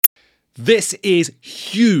This is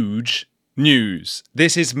huge news.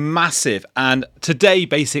 This is massive. And today,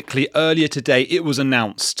 basically, earlier today, it was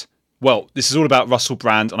announced. Well, this is all about Russell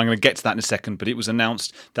Brand, and I'm going to get to that in a second, but it was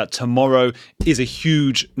announced that tomorrow is a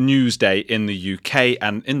huge news day in the UK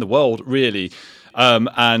and in the world, really.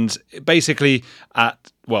 And basically, a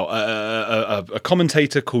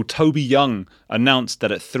commentator called Toby Young announced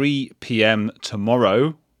that at 3 p.m.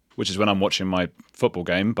 tomorrow, which is when I'm watching my football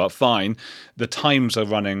game, but fine, the Times are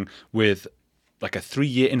running with like a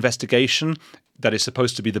 3-year investigation that is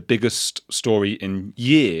supposed to be the biggest story in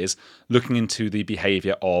years, looking into the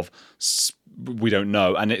behaviour of, we don't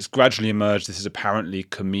know, and it's gradually emerged this is apparently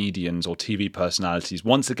comedians or TV personalities.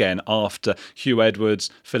 Once again, after Hugh Edwards,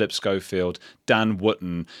 Philip Schofield, Dan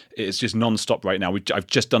Wootton, it's just non-stop right now. I've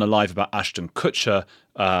just done a live about Ashton Kutcher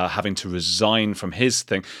having to resign from his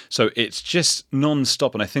thing. So it's just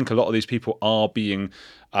non-stop, and I think a lot of these people are being,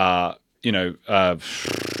 sorry,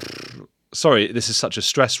 this is such a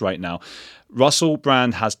stress right now. Russell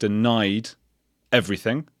Brand has denied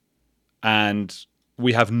everything, and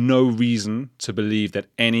we have no reason to believe that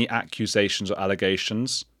any accusations or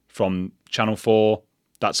allegations from Channel 4,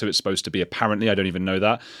 that's who it's supposed to be, apparently, I don't even know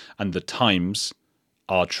that, and the Times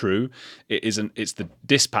are true. It's the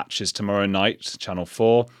Dispatches tomorrow night, Channel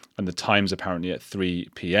 4, and the Times apparently at 3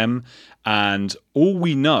 p.m. And all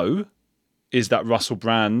we know is that Russell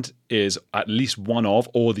Brand is at least one of,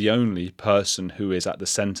 or the only person who is at the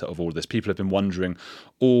centre of all of this. People have been wondering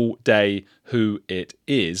all day who it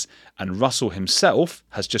is. And Russell himself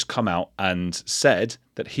has just come out and said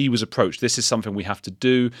that he was approached. This is something we have to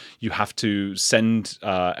do. You have to send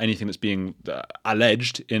anything that's being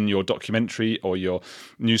alleged in your documentary or your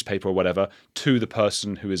newspaper or whatever to the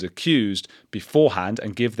person who is accused beforehand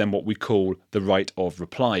and give them what we call the right of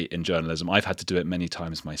reply in journalism. I've had to do it many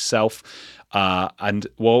times myself.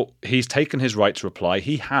 He's taken his right to reply.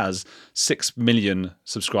 He has 6 million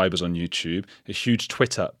subscribers on YouTube, a huge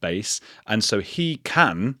Twitter base, and so he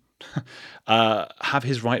can have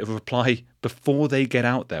his right of reply before they get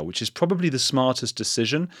out there, which is probably the smartest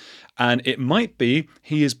decision. And it might be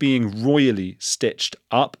he is being royally stitched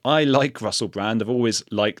up. I like Russell Brand. I've always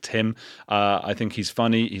liked him. I think he's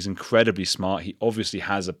funny. He's incredibly smart. He obviously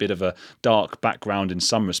has a bit of a dark background in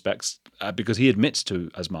some respects because he admits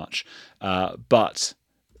to as much. But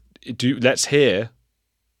let's hear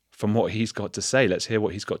from what he's got to say. Let's hear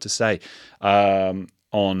what he's got to say on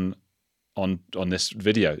this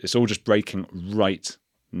video. It's all just breaking right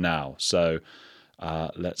now. So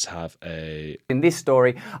let's have a... In this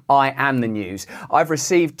story, I am the news. I've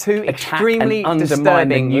received 2 extremely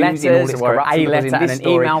disturbing letters, or a letter and an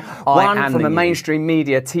email. One from a mainstream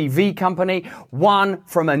media TV company, one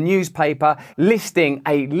from a newspaper, listing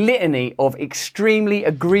a litany of extremely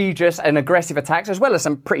egregious and aggressive attacks, as well as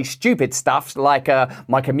some pretty stupid stuff, like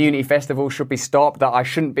my community festival should be stopped, that I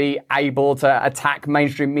shouldn't be able to attack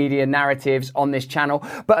mainstream media narratives on this channel.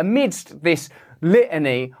 But amidst this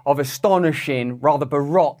litany of astonishing, rather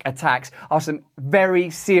baroque attacks are some very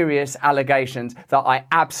serious allegations that I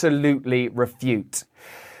absolutely refute.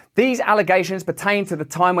 These allegations pertain to the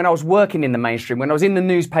time when I was working in the mainstream, when I was in the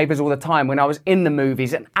newspapers all the time, when I was in the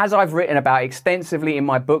movies, and as I've written about extensively in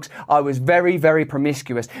my books, I was very, very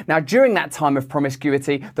promiscuous. Now, during that time of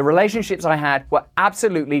promiscuity, the relationships I had were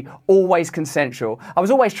absolutely always consensual. I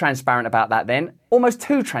was always transparent about that then, almost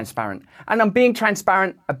too transparent. And I'm being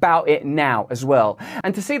transparent about it now as well.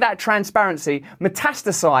 And to see that transparency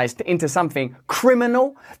metastasized into something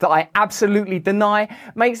criminal that I absolutely deny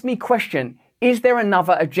makes me question, is there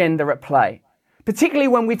another agenda at play? Particularly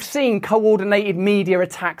when we've seen coordinated media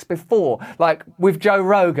attacks before, like with Joe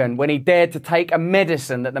Rogan when he dared to take a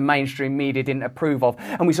medicine that the mainstream media didn't approve of.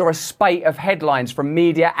 And we saw a spate of headlines from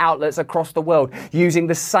media outlets across the world using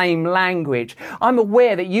the same language. I'm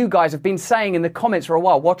aware that you guys have been saying in the comments for a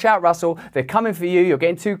while, watch out, Russell, they're coming for you, you're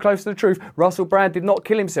getting too close to the truth. Russell Brand did not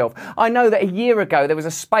kill himself. I know that a year ago there was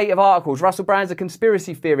a spate of articles, Russell Brand's a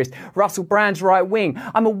conspiracy theorist, Russell Brand's right wing.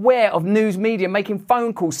 I'm aware of news media making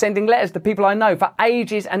phone calls, sending letters to people I know for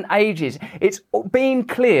ages and ages. It's been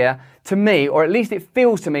clear to me, or at least it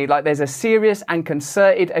feels to me, like there's a serious and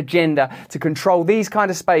concerted agenda to control these kind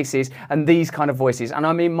of spaces and these kind of voices. And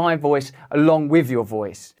I mean my voice along with your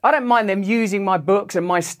voice. I don't mind them using my books and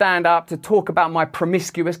my stand-up to talk about my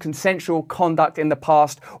promiscuous consensual conduct in the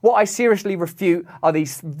past. What I seriously refute are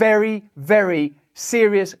these very, very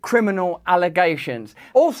serious criminal allegations.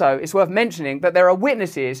 Also, it's worth mentioning that there are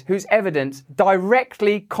witnesses whose evidence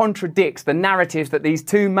directly contradicts the narratives that these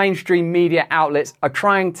 2 mainstream media outlets are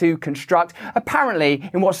trying to construct, apparently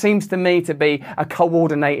in what seems to me to be a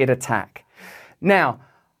coordinated attack. Now,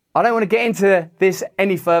 I don't want to get into this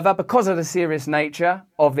any further because of the serious nature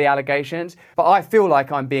of the allegations, but I feel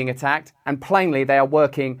like I'm being attacked, and plainly they are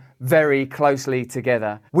working very closely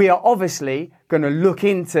together. We are obviously going to look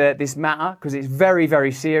into this matter because it's very,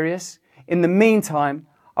 very serious. In the meantime,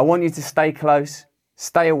 I want you to stay close,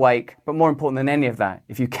 stay awake, but more important than any of that,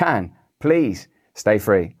 if you can, please stay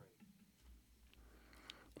free.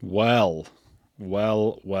 Well.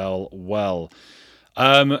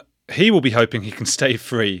 He will be hoping he can stay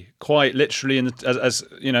free, quite literally,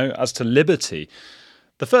 as to liberty.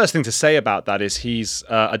 The first thing to say about that is he's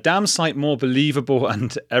a damn sight more believable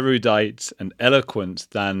and erudite and eloquent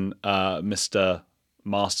than Mr.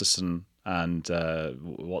 Masterson and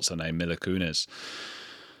what's her name, Mila Kunis.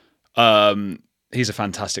 He's a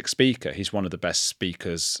fantastic speaker. He's one of the best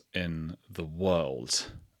speakers in the world.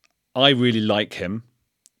 I really like him.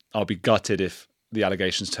 I'll be gutted if the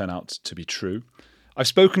allegations turn out to be true. I've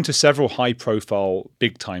spoken to several high-profile,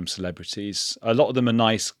 big-time celebrities. A lot of them are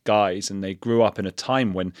nice guys, and they grew up in a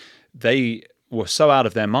time when they were so out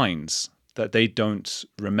of their minds that they don't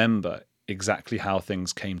remember exactly how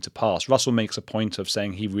things came to pass. Russell makes a point of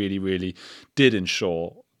saying he really, really did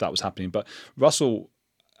ensure that was happening. But Russell,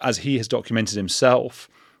 as he has documented himself,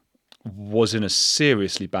 was in a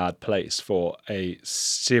seriously bad place for a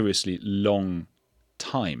seriously long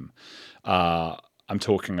time. I'm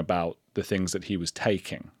talking about the things that he was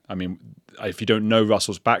taking. I mean, if you don't know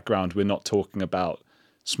Russell's background, we're not talking about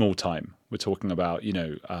small time. We're talking about,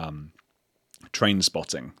 train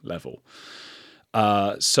spotting level.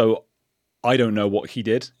 So I don't know what he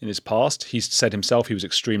did in his past. He's said himself he was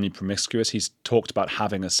extremely promiscuous. He's talked about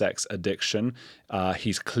having a sex addiction.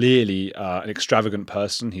 He's clearly an extravagant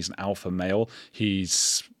person. He's an alpha male.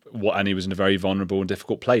 And he was in a very vulnerable and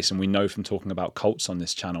difficult place. And we know from talking about cults on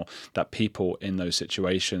this channel that people in those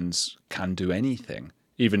situations can do anything,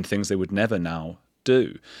 even things they would never now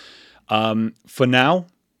do. For now,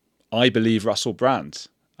 I believe Russell Brand.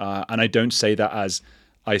 And I don't say that as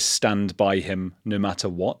I stand by him no matter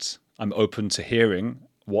what. I'm open to hearing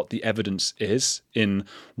what the evidence is in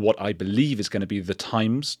what I believe is going to be the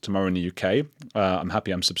Times tomorrow in the UK. I'm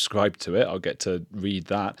happy I'm subscribed to it. I'll get to read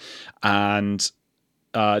that. And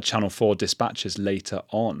Channel 4 dispatches later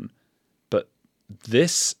on. But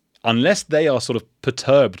this, unless they are sort of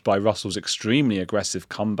perturbed by Russell's extremely aggressive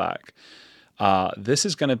comeback, this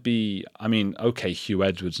is going to be, Hugh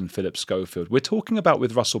Edwards and Philip Schofield. We're talking about,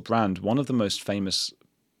 with Russell Brand, one of the most famous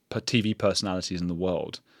TV personalities in the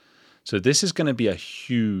world. So this is going to be a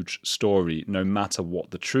huge story, no matter what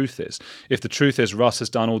the truth is. If the truth is Russ has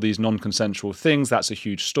done all these non-consensual things, that's a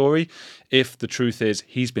huge story. If the truth is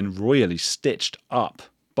he's been royally stitched up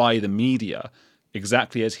by the media,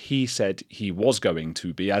 exactly as he said he was going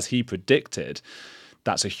to be, as he predicted,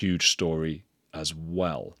 that's a huge story as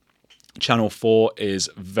well. Channel 4 is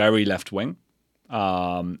very left-wing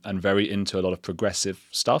and very into a lot of progressive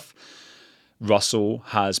stuff. Russell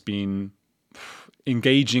has been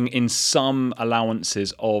engaging in some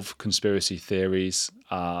allowances of conspiracy theories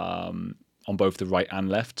on both the right and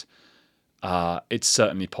left. It's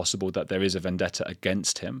certainly possible that there is a vendetta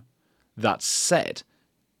against him. That said,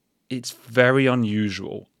 it's very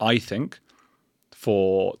unusual, I think,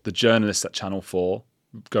 for the journalists at Channel 4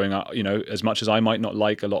 going out, as much as I might not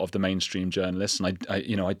like a lot of the mainstream journalists, and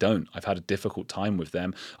I don't. I've had a difficult time with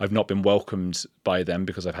them. I've not been welcomed by them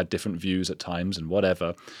because I've had different views at times and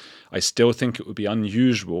whatever. I still think it would be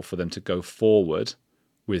unusual for them to go forward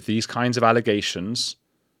with these kinds of allegations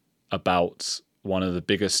about one of the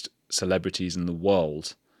biggest celebrities in the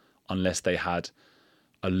world unless they had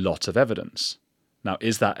a lot of evidence. Now,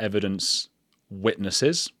 is that evidence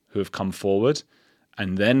witnesses who have come forward?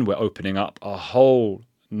 And then we're opening up a whole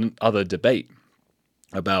other debate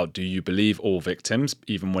about, do you believe all victims,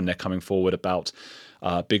 even when they're coming forward about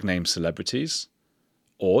big name celebrities?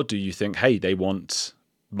 Or do you think, hey, they want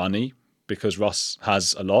money because Russ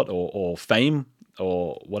has a lot, or fame,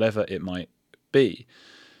 or whatever it might be?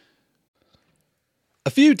 A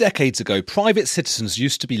few decades ago, private citizens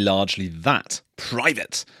used to be largely that,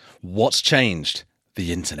 private. What's changed?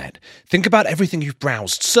 The internet. Think about everything you've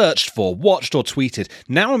browsed, searched for, watched or tweeted.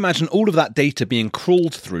 Now imagine all of that data being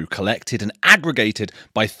crawled through, collected and aggregated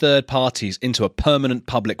by third parties into a permanent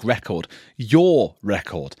public record. Your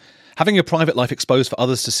record. Having your private life exposed for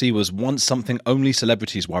others to see was once something only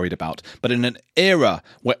celebrities worried about. But in an era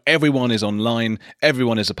where everyone is online,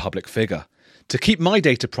 everyone is a public figure. To keep my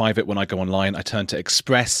data private when I go online, I turn to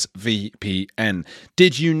ExpressVPN.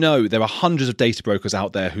 Did you know there are hundreds of data brokers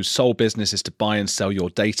out there whose sole business is to buy and sell your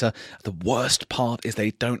data? The worst part is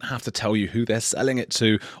they don't have to tell you who they're selling it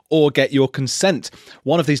to or get your consent.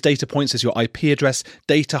 One of these data points is your IP address.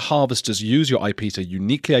 Data harvesters use your IP to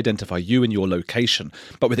uniquely identify you and your location.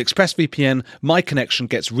 But with ExpressVPN, my connection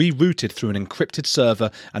gets rerouted through an encrypted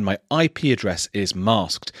server and my IP address is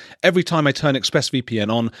masked. Every time I turn ExpressVPN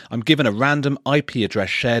on, I'm given a random IP address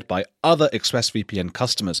shared by other ExpressVPN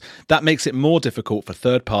customers. That makes it more difficult for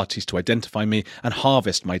third parties to identify me and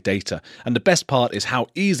harvest my data. And the best part is how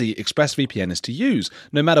easy ExpressVPN is to use.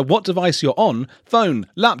 No matter what device you're on, phone,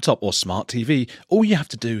 laptop or smart TV, all you have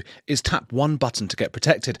to do is tap one button to get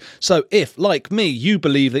protected. So if, like me, you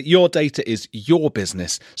believe that your data is your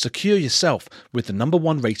business, secure yourself with the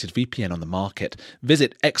 #1 rated VPN on the market.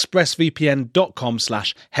 Visit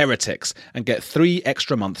expressvpn.com/heretics and get 3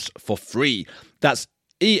 extra months for free. That's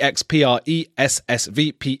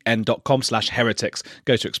expressvpn.com/heretics.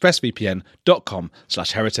 Go to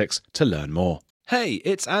expressvpn.com/heretics to learn more. Hey,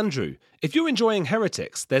 it's Andrew. If you're enjoying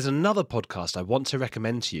Heretics, there's another podcast I want to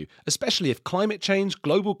recommend to you, especially if climate change,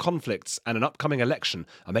 global conflicts, and an upcoming election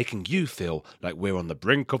are making you feel like we're on the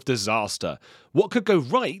brink of disaster. What Could Go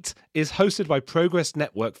Right is hosted by Progress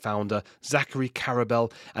Network founder Zachary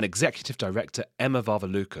Karabell and executive director Emma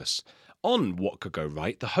Varvaloucas. On What Could Go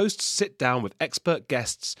Right, the hosts sit down with expert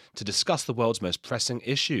guests to discuss the world's most pressing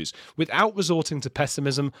issues without resorting to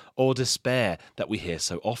pessimism or despair that we hear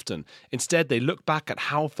so often. Instead, they look back at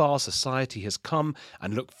how far society has come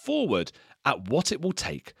and look forward at what it will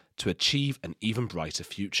take to achieve an even brighter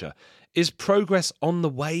future. Is progress on the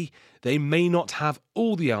way? They may not have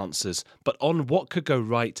all the answers, but on What Could Go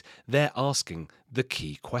Right, they're asking the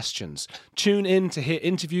key questions. Tune in to hear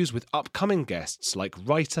interviews with upcoming guests like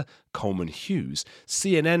writer Coleman Hughes,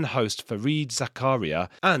 CNN host Fareed Zakaria,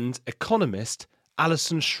 and economist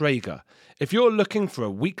Alison Schrager. If you're looking for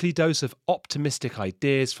a weekly dose of optimistic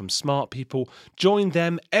ideas from smart people, join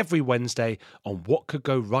them every Wednesday on What Could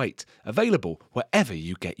Go Right, available wherever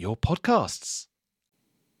you get your podcasts.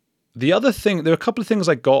 The other thing, there are a couple of things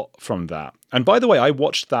I got from that. And by the way, I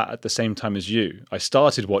watched that at the same time as you. I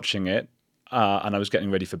started watching it and I was getting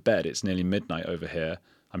ready for bed. It's nearly midnight over here.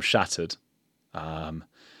 I'm shattered. And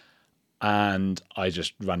I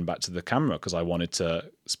just ran back to the camera because I wanted to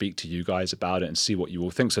speak to you guys about it and see what you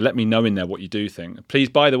all think. So let me know in there what you do think. Please,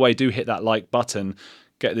 by the way, do hit that like button.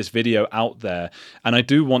 Get this video out there. And I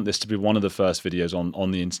do want this to be one of the first videos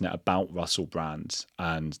on the internet about Russell Brand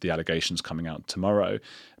and the allegations coming out tomorrow.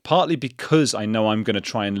 Partly because I know I'm going to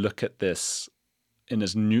try and look at this in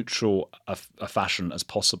as neutral a fashion as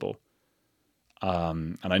possible.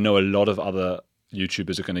 And I know a lot of other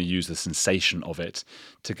YouTubers are going to use the sensation of it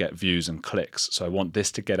to get views and clicks. So I want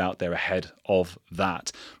this to get out there ahead of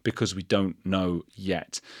that because we don't know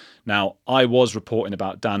yet. Now, I was reporting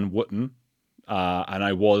about Dan Wootton, and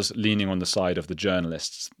I was leaning on the side of the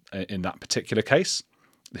journalists in that particular case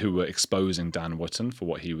who were exposing Dan Wootton for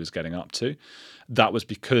what he was getting up to. That was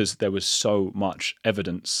because there was so much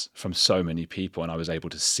evidence from so many people, and I was able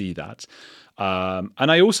to see that. And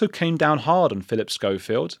I also came down hard on Philip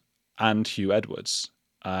Schofield and Hugh Edwards,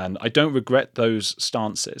 and I don't regret those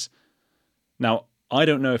stances. Now, I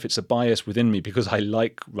don't know if it's a bias within me because I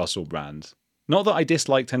like Russell Brand. Not that I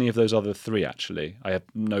disliked any of those other three, actually. I have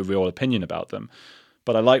no real opinion about them.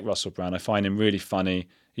 But I like Russell Brand. I find him really funny.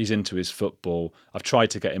 He's into his football. I've tried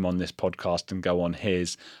to get him on this podcast and go on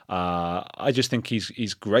his. I just think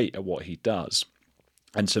he's great at what he does.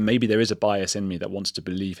 And so maybe there is a bias in me that wants to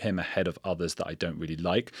believe him ahead of others that I don't really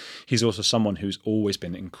like. He's also someone who's always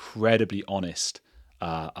been incredibly honest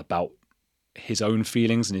about his own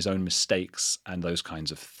feelings and his own mistakes and those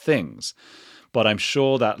kinds of things. But I'm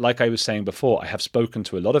sure that, like I was saying before, I have spoken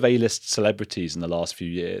to a lot of A-list celebrities in the last few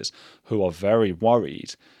years who are very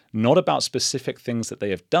worried, not about specific things that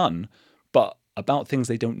they have done, but about things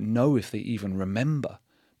they don't know if they even remember.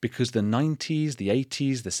 Because the 90s, the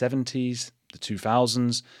 80s, the 70s, the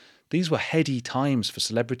 2000s, these were heady times for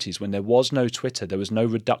celebrities when there was no Twitter. There was no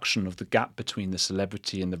reduction of the gap between the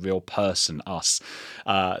celebrity and the real person, us.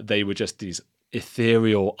 They were just these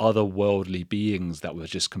ethereal, otherworldly beings that were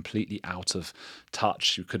just completely out of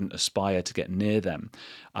touch. You couldn't aspire to get near them.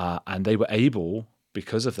 And they were able,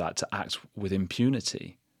 because of that, to act with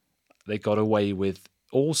impunity. They got away with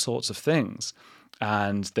all sorts of things.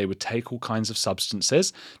 And they would take all kinds of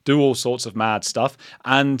substances, do all sorts of mad stuff.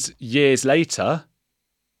 And years later,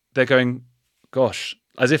 they're going, gosh,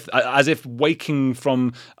 as if waking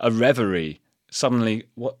from a reverie. Suddenly,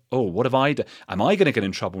 what have I done? Am I going to get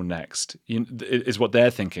in trouble next? Is what they're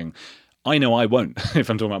thinking. I know I won't if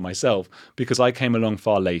I'm talking about myself, because I came along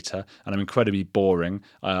far later and I'm incredibly boring.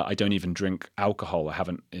 I don't even drink alcohol. I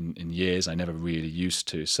haven't in years. I never really used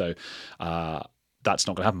to. So that's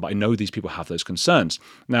not going to happen. But I know these people have those concerns.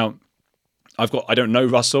 Now, I don't know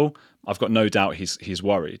Russell. I've got no doubt he's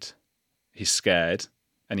worried. He's scared.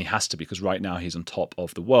 And he has to, because right now he's on top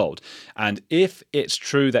of the world. And if it's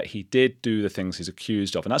true that he did do the things he's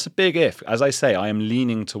accused of, and that's a big if, as I say, I am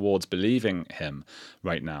leaning towards believing him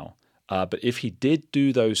right now. But if he did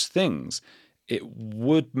do those things, it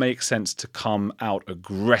would make sense to come out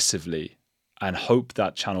aggressively and hope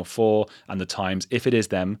that Channel 4 and The Times, if it is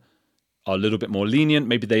them, are a little bit more lenient.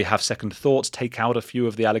 Maybe they have second thoughts, take out a few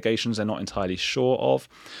of the allegations they're not entirely sure of.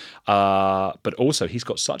 But also, he's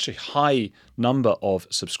got such a high number of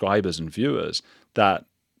subscribers and viewers that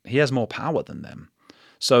he has more power than them.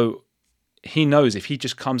 So he knows if he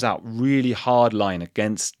just comes out really hardline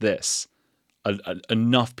against this,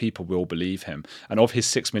 enough people will believe him. And of his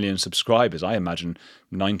 6 million subscribers, I imagine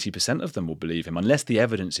 90% of them will believe him, unless the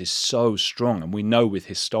evidence is so strong. And we know with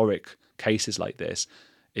historic cases like this,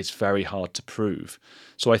 it's very hard to prove.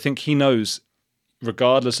 So I think he knows,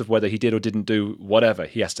 regardless of whether he did or didn't do whatever,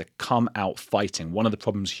 he has to come out fighting. One of the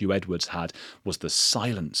problems Hugh Edwards had was the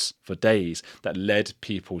silence for days that led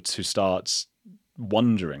people to start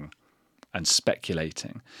wondering and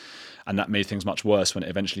speculating. And that made things much worse when it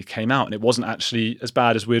eventually came out. And it wasn't actually as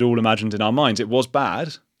bad as we'd all imagined in our minds. It was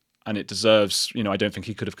bad, and it deserves, I don't think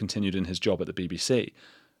he could have continued in his job at the BBC.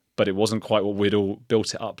 But it wasn't quite what we'd all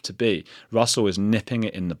built it up to be. Russell is nipping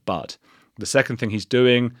it in the bud. The second thing he's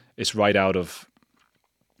doing is right out of,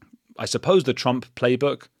 I suppose, the Trump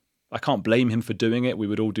playbook. I can't blame him for doing it. We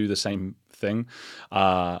would all do the same thing,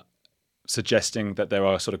 suggesting that there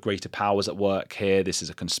are sort of greater powers at work here. This is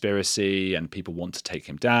a conspiracy and people want to take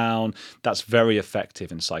him down. That's very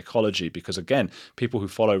effective in psychology because, again, people who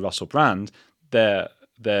follow Russell Brand, they're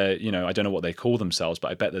I don't know what they call themselves,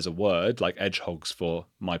 but I bet there's a word like edge hogs for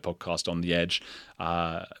my podcast On the Edge,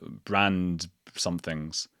 brand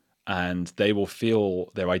somethings, and they will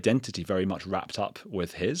feel their identity very much wrapped up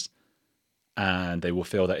with his, and they will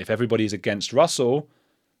feel that if everybody's against Russell,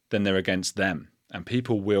 then they're against them, and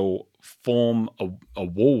people will form a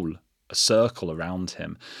wall, a circle around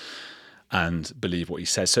him and believe what he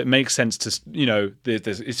says. So it makes sense to,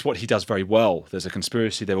 it's what he does very well. There's a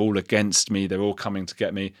conspiracy. They're all against me. They're all coming to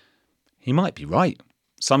get me. He might be right.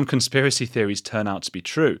 Some conspiracy theories turn out to be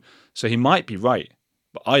true. So he might be right.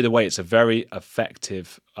 But either way, it's a very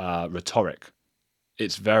effective rhetoric.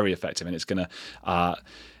 It's very effective. And it's going to,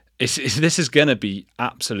 this is going to be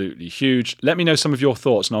absolutely huge. Let me know some of your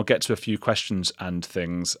thoughts and I'll get to a few questions and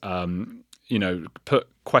things. Put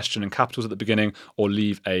question in capitals at the beginning or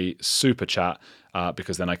leave a super chat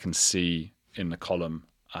because then I can see in the column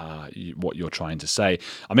what you're trying to say.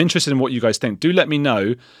 I'm interested in what you guys think. Do let me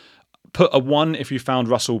know. Put a 1 if you found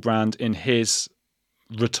Russell Brand in his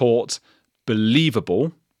retort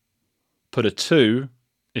believable. Put a 2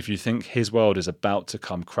 if you think his world is about to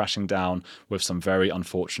come crashing down with some very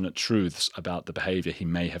unfortunate truths about the behavior he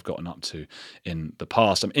may have gotten up to in the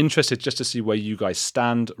past. I'm interested just to see where you guys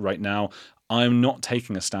stand right now. I'm not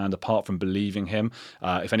taking a stand apart from believing him.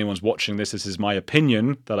 If anyone's watching this is my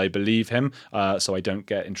opinion that I believe him, so I don't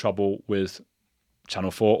get in trouble with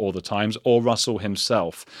Channel 4 or The Times or Russell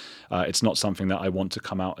himself. It's not something that I want to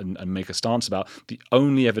come out and make a stance about. The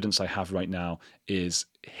only evidence I have right now is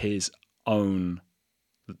his own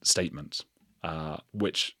statement,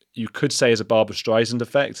 which you could say is a Barbra Streisand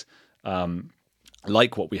effect,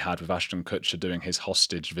 like what we had with Ashton Kutcher doing his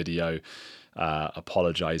hostage video,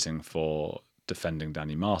 apologizing for defending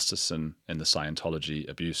Danny Masterson in the Scientology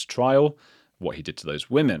abuse trial, what he did to those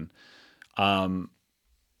women.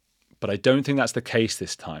 But I don't think that's the case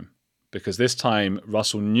this time, because this time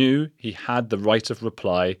Russell knew he had the right of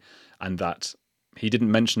reply and that he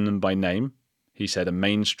didn't mention them by name. He said a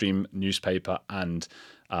mainstream newspaper and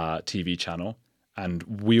TV channel.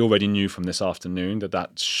 And we already knew from this afternoon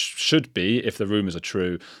that should be, if the rumours are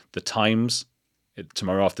true, The Times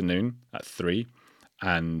tomorrow afternoon at 3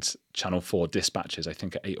 and Channel 4 dispatches, I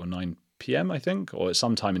think at 8 or 9 p.m, I think, or at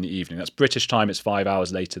some time in the evening. That's British time. It's 5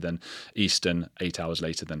 hours later than Eastern, 8 hours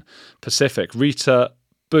later than Pacific. Rita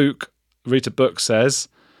Book says,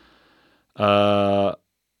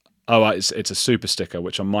 it's a super sticker,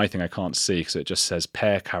 which on my thing I can't see because it just says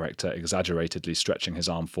pair character exaggeratedly stretching his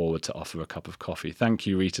arm forward to offer a cup of coffee. Thank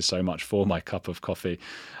you, Rita, so much for my cup of coffee.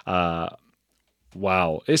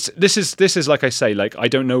 Wow. This is like I say, like, I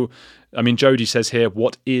don't know. I mean, Jody says here,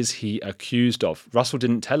 what is he accused of? Russell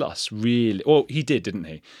didn't tell us really. Well, he did, didn't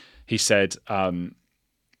he? He said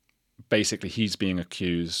basically he's being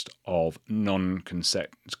accused of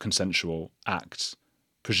non-consensual acts,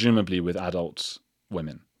 presumably with adult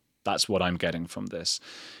women. That's what I'm getting from this.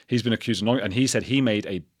 He's been accused of and he said he made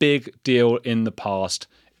a big deal in the past,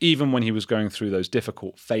 even when he was going through those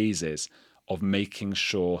difficult phases of making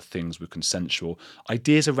sure things were consensual.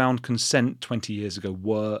 Ideas around consent 20 years ago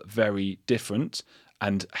were very different,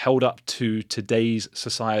 and held up to today's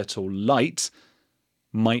societal light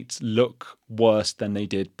might look worse than they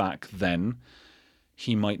did back then.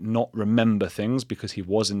 He might not remember things because he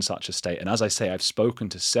was in such a state. And as I say, I've spoken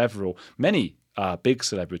to many big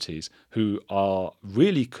celebrities who are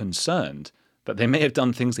really concerned that they may have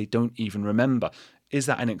done things they don't even remember. Is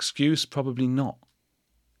that an excuse? Probably not.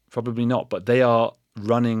 Probably not. But they are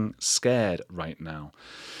running scared right now.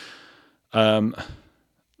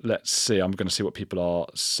 Let's see. I'm going to see what people are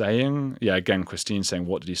saying. Yeah, again, Christine saying,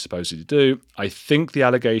 what did he supposedly do? I think the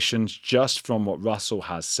allegations, just from what Russell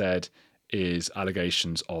has said, is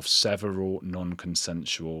allegations of several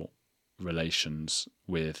non-consensual relations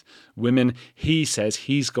with women. He says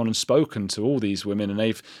he's gone and spoken to all these women, and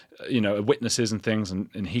they've, witnesses and things,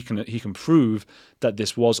 and he can prove that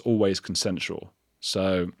this was always consensual.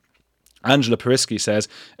 So Angela Perisky says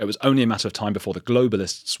it was only a matter of time before the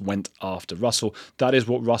globalists went after Russell. That is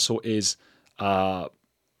what Russell is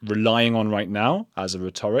relying on right now as a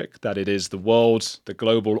rhetoric, that it is the world, the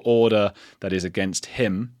global order that is against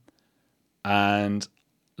him. And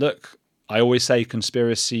look, I always say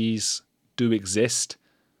conspiracies do exist.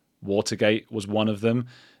 Watergate was one of them.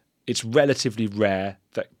 It's relatively rare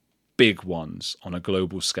that big ones on a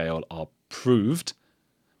global scale are proved.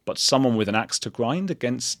 But someone with an axe to grind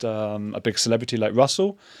against a big celebrity like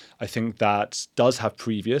Russell, I think that does have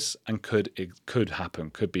previous and it could happen,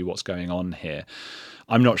 could be what's going on here.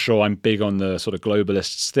 I'm not sure I'm big on the sort of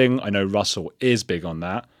globalists thing. I know Russell is big on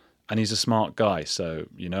that, and he's a smart guy. So,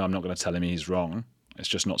 I'm not going to tell him he's wrong. It's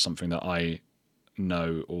just not something that I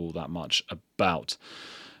know all that much about.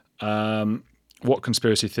 What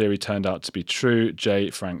conspiracy theory turned out to be true? J.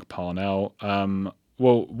 Frank Parnell.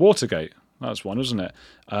 Watergate. That's one, isn't it?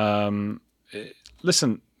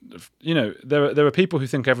 Listen, there are people who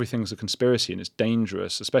think everything's a conspiracy and it's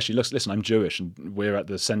dangerous. Especially, listen, I'm Jewish and we're at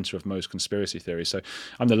the center of most conspiracy theories. So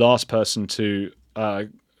I'm the last person to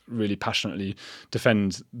really passionately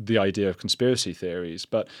defend the idea of conspiracy theories.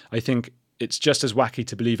 But I think it's just as wacky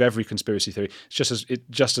to believe every conspiracy theory. It's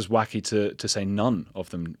just as wacky to say none of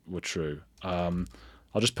them were true. I'll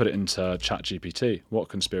just put it into ChatGPT. What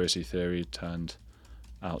conspiracy theory turned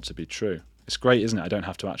out to be true? It's great, isn't it? I don't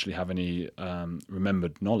have to actually have any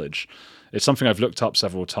remembered knowledge. It's something I've looked up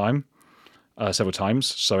several times.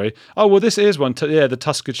 Sorry. Oh, well, this is one. The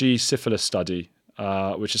Tuskegee syphilis study,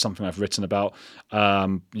 which is something I've written about.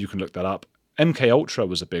 You can look that up. MK Ultra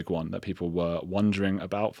was a big one that people were wondering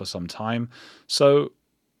about for some time. So,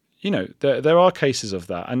 there are cases of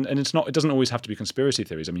that, and it doesn't always have to be conspiracy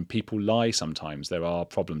theories. I mean, people lie sometimes. There are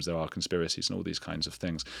problems. There are conspiracies and all these kinds of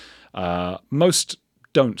things. Most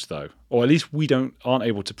don't, though, or at least aren't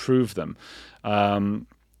able to prove them. A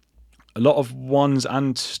lot of ones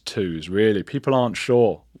and twos, really. People aren't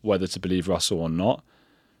sure whether to believe Russell or not.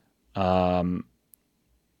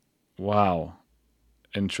 Wow,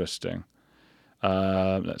 interesting.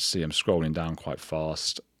 Let's see. I'm scrolling down quite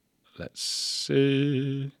fast. Let's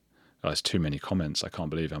see. Oh, there's too many comments. I can't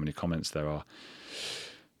believe how many comments there are.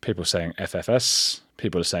 People saying FFS.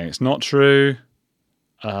 People are saying it's not true.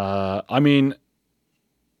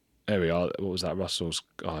 There we are. What was that? Russell's.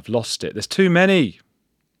 Oh, I've lost it. There's too many.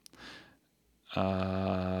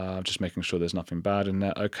 Just making sure there's nothing bad in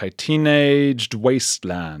there. Okay, Teenage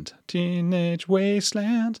Wasteland.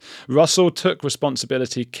 Russell took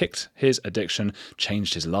responsibility, kicked his addiction,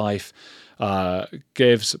 changed his life,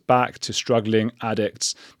 gives back to struggling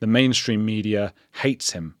addicts. The mainstream media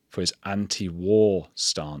hates him for his anti-war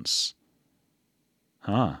stance.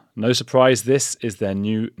 No surprise, this is their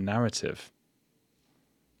new narrative.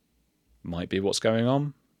 Might be what's going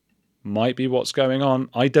on.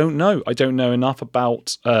 I don't know. I don't know enough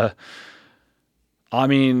about... there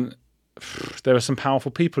are some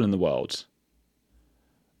powerful people in the world.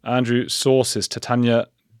 Andrew sources Titania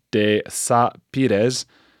de Sa Pires.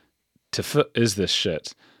 Is this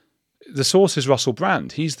shit? The source is Russell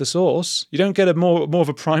Brand. He's the source. You don't get more of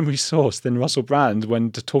a primary source than Russell Brand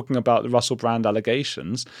when talking about the Russell Brand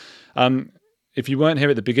allegations. If you weren't here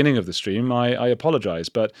at the beginning of the stream, I apologize.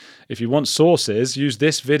 But if you want sources, use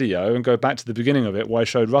this video and go back to the beginning of it where I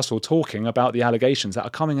showed Russell talking about the allegations that are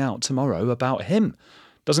coming out tomorrow about him.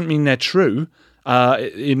 Doesn't mean they're true.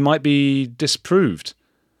 It might be disproved.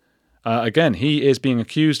 Again, he is being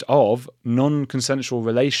accused of non-consensual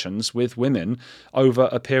relations with women over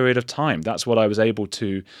a period of time. That's what I was able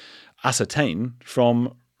to ascertain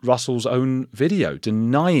from Russell's own video,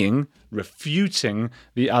 refuting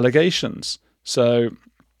the allegations. So,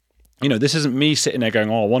 this isn't me sitting there going,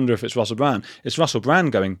 I wonder if it's Russell Brand. It's Russell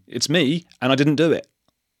Brand going, it's me, and I didn't do it.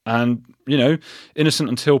 And, innocent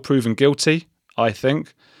until proven guilty, I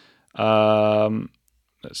think.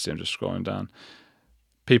 Let's see, I'm just scrolling down.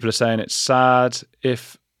 People are saying it's sad.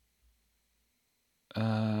 If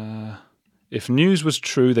news was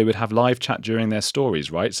true, they would have live chat during their stories,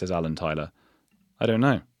 right? Says Alan Tyler. I don't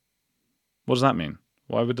know. What does that mean?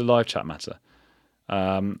 Why would the live chat matter?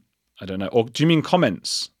 I don't know. Or do you mean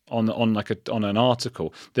comments on an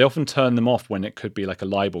article? They often turn them off when it could be like a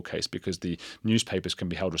libel case, because the newspapers can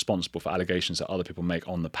be held responsible for allegations that other people make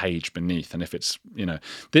on the page beneath. And if it's,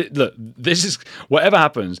 look, this is, whatever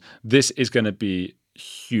happens, this is going to be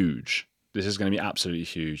huge. This is going to be absolutely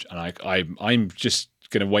huge. And I'm just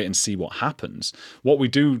going to wait and see what happens. What we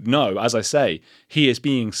do know, as I say, he is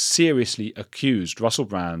being seriously accused, Russell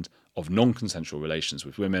Brand, of non-consensual relations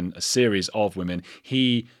with women, a series of women.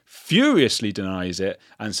 He furiously denies it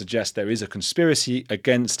and suggests there is a conspiracy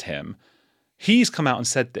against him. He's come out and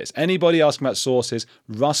said this. Anybody asking about sources,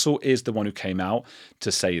 Russell is the one who came out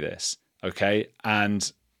to say this, okay? And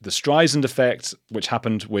the Streisand effect, which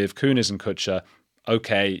happened with Kunis and Kutcher,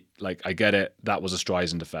 okay, I get it. That was a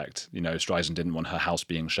Streisand effect. Streisand didn't want her house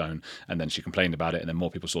being shown, and then she complained about it, and then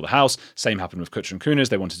more people saw the house. Same happened with Kutcher and Kunis.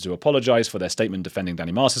 They wanted to apologize for their statement defending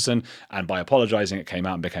Danny Masterson, and by apologizing, it came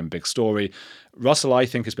out and became a big story. Russell, I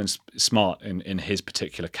think, has been smart in his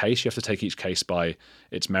particular case. You have to take each case by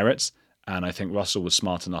its merits, and I think Russell was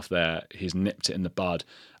smart enough there. He's nipped it in the bud,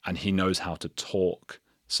 and he knows how to talk.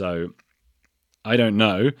 So, I don't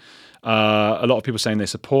know. A lot of people saying they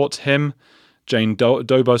support him. Jane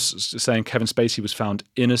Dobos saying Kevin Spacey was found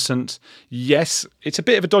innocent. Yes, it's a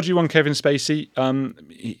bit of a dodgy one, Kevin Spacey.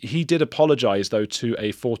 He did apologise, though,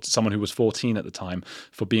 to someone who was 14 at the time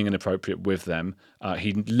for being inappropriate with them.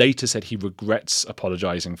 He later said he regrets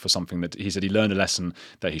apologising for something that he said he learned a lesson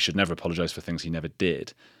that he should never apologise for things he never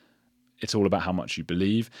did. It's all about how much you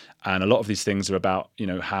believe. And a lot of these things are about,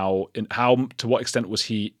 how to what extent was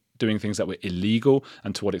he doing things that were illegal,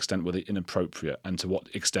 and to what extent were they inappropriate, and to what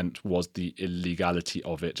extent was the illegality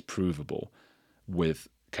of it provable with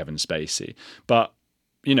Kevin Spacey. But,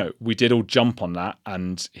 we did all jump on that,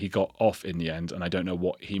 and he got off in the end, and I don't know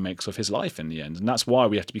what he makes of his life in the end. And that's why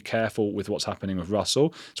we have to be careful with what's happening with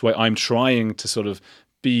Russell. It's why I'm trying to sort of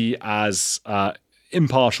be as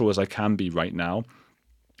impartial as I can be right now.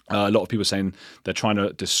 A lot of people saying they're trying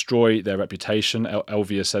to destroy their reputation.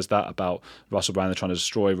 Elvia says that about Russell Brand. They're trying to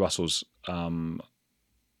destroy Russell's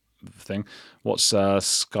thing. What's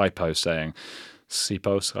Skypo saying?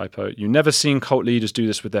 Skypo. You never seen cult leaders do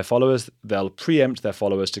this with their followers. They'll preempt their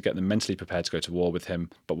followers to get them mentally prepared to go to war with him.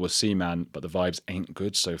 But we'll see, man. But the vibes ain't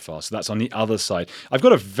good so far. So that's on the other side. I've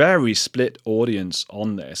got a very split audience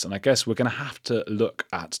on this. And I guess we're going to have to look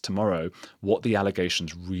at tomorrow what the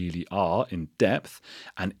allegations really are in depth.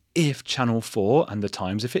 And if Channel 4 and The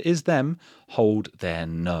Times, if it is them, hold their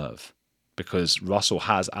nerve. Because Russell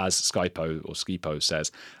has, as Skypo or Skipo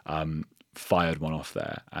says, fired one off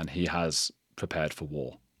there. And he has prepared for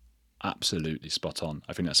war. Absolutely spot on.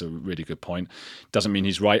 I think that's a really good point. Doesn't mean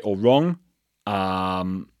he's right or wrong.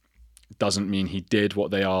 Doesn't mean he did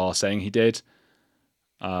what they are saying he did.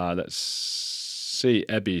 Let's see.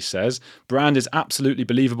 Ebby says, Brand is absolutely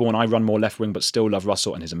believable, and I run more left wing but still love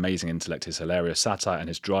Russell and his amazing intellect, his hilarious satire, and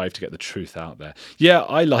his drive to get the truth out there. Yeah,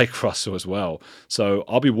 I like Russell as well. So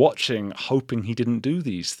I'll be watching, hoping he didn't do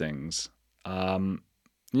these things. And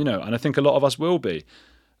I think a lot of us will be.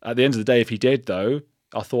 At the end of the day, if he did, though,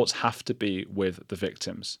 our thoughts have to be with the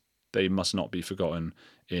victims. They must not be forgotten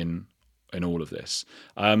in all of this.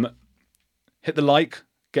 Hit the like,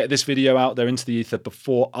 get this video out there into the ether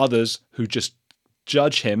before others who just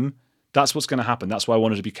judge him. That's what's going to happen. That's why I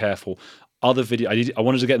wanted to be careful. I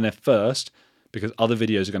wanted to get in there first, because other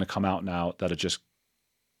videos are going to come out now that are just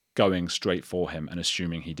going straight for him and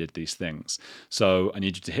assuming he did these things. So I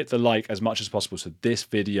need you to hit the like as much as possible so this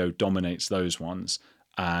video dominates those ones,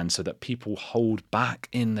 and so that people hold back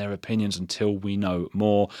in their opinions until we know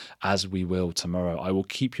more, as we will tomorrow. I will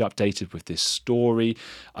keep you updated with this story.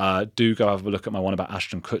 Do go have a look at my one about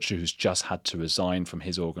Ashton Kutcher, who's just had to resign from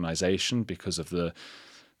his organisation because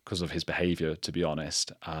of his behaviour, to be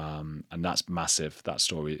honest. And that's massive, that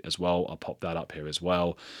story as well. I'll pop that up here as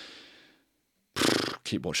well.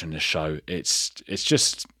 Keep watching this show. It's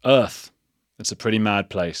just Earth. It's a pretty mad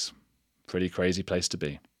place. Pretty crazy place to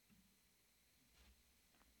be.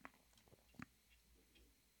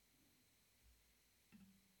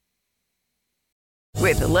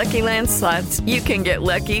 With the Lucky Land Slots, you can get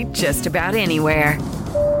lucky just about anywhere.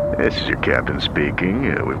 This is your captain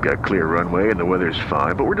speaking. We've got clear runway and the weather's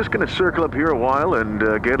fine, but we're just going to circle up here a while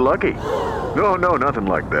and get lucky. No, nothing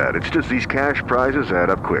like that. It's just these cash prizes add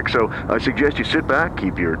up quick. So I suggest you sit back,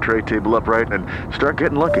 keep your tray table upright, and start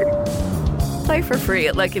getting lucky. Play for free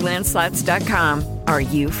at LuckyLandSlots.com. Are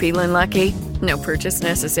you feeling lucky? No purchase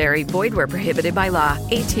necessary. Void where prohibited by law.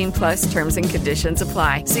 18+ terms and conditions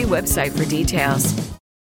apply. See website for details.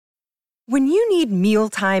 When you need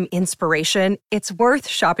mealtime inspiration, it's worth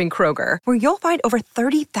shopping Kroger, where you'll find over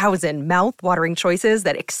 30,000 mouth-watering choices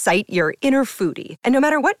that excite your inner foodie. And no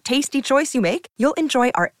matter what tasty choice you make, you'll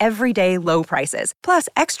enjoy our everyday low prices, plus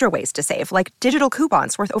extra ways to save, like digital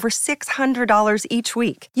coupons worth over $600 each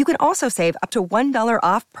week. You can also save up to $1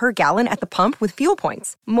 off per gallon at the pump with fuel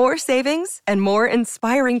points. More savings and more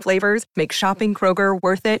inspiring flavors make shopping Kroger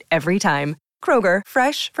worth it every time. Kroger,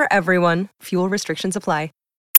 fresh for everyone. Fuel restrictions apply.